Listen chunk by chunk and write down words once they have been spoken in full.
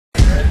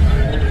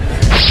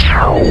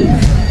How's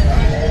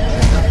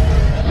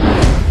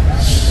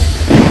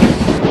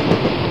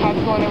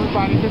it going,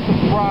 everybody? This is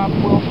Rob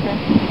Wilson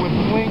with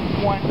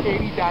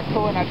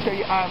Link180.co, and I tell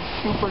you, I'm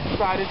super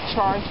excited,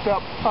 charged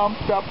up,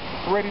 pumped up,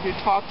 ready to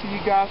talk to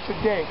you guys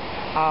today.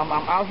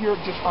 I'm out here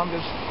just on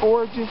this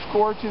gorgeous,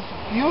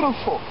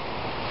 beautiful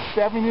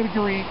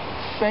 70-degree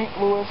St.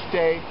 Louis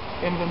day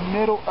in the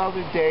middle of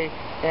the day,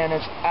 and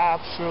it's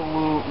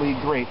absolutely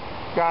great.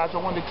 Guys,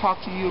 I wanted to talk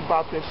to you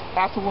about this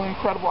absolutely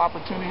incredible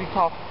opportunity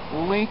called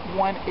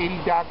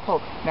Link180.co.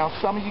 Now,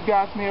 some of you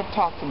guys may have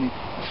talked to me.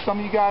 Some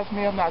of you guys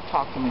may have not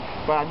talked to me,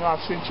 but I know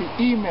I've sent you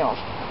emails.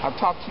 I've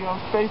talked to you on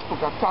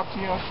Facebook. I've talked to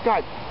you on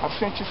Skype. I've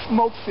sent you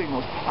smoke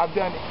signals. I've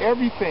done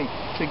everything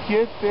to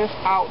get this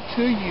out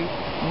to you.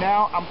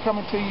 Now I'm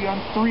coming to you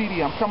on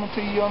 3D. I'm coming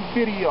to you on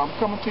video. I'm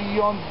coming to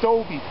you on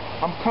Dolby.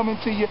 I'm coming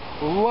to you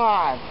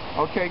live.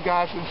 Okay,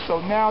 guys? And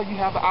so now you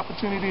have the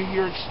opportunity to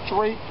hear it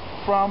straight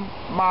from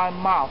my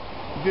mouth.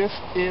 This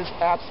is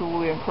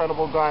absolutely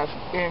incredible, guys.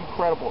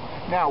 Incredible.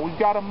 Now, we've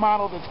got a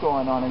model that's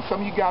going on, and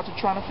some of you guys are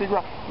trying to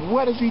figure out,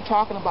 what is he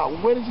talking about?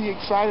 What is he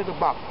excited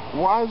about?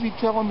 Why is he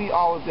telling me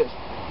all of this?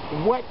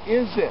 What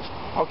is this?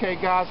 Okay,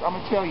 guys, I'm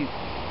going to tell you.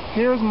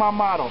 Here's my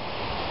model.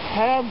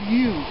 Have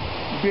you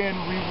been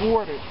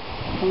rewarded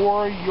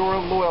for your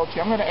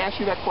loyalty? I'm going to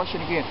ask you that question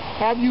again.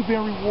 Have you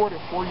been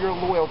rewarded for your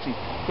loyalty?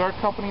 There are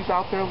companies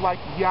out there like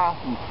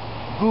Yahoo,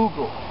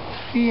 Google,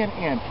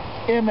 CNN,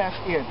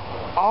 MSN,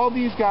 all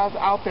these guys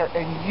out there,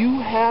 and you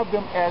have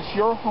them as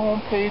your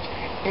home page,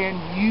 and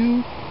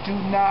you do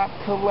not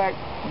collect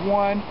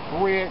one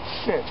red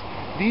cent.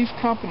 These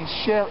companies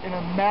share in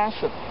a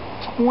massive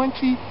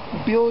 $20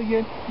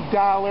 billion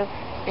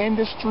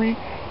industry,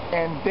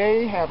 and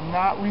they have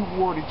not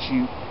rewarded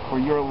you for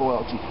your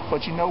loyalty.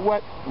 But you know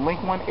what?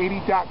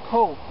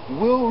 Link180.co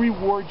will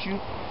reward you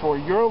for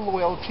your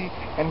loyalty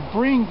and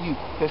bring you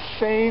the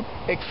same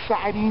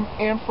exciting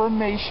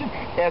information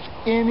as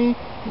any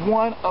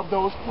one of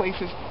those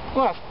places,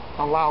 plus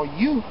allow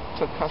you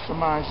to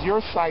customize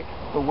your site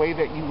the way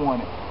that you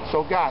want it.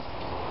 So guys,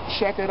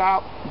 check it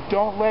out.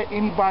 Don't let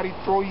anybody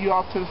throw you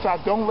off to the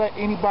side. Don't let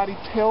anybody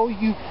tell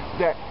you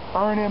that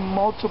earning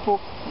multiple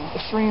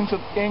streams of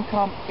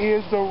income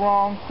is the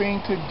wrong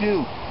thing to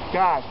do.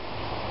 Guys,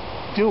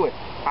 do it.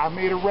 I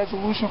made a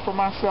resolution for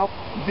myself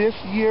this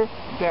year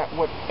that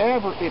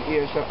whatever it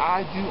is that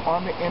I do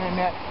on the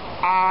internet,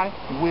 I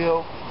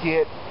will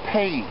get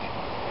paid.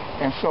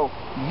 And so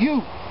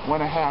you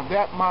want to have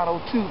that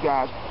model too,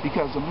 guys,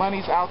 because the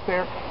money's out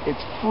there.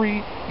 It's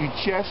free. You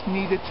just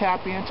need to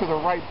tap into the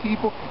right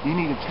people. You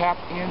need to tap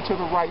into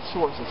the right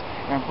sources.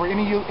 And for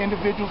any of you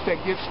individuals that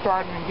get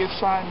started and get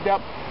signed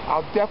up,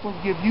 I'll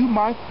definitely give you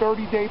my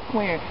 30-day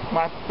plan,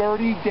 my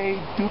 30-day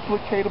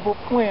duplicatable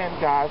plan,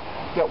 guys,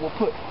 that will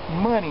put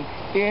money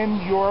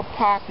in your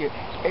pocket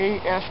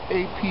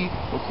ASAP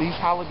with these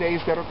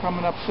holidays that are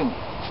coming up soon.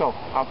 So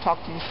I'll talk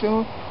to you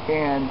soon,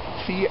 and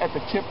see you at the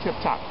tip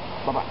top.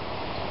 Bye-bye.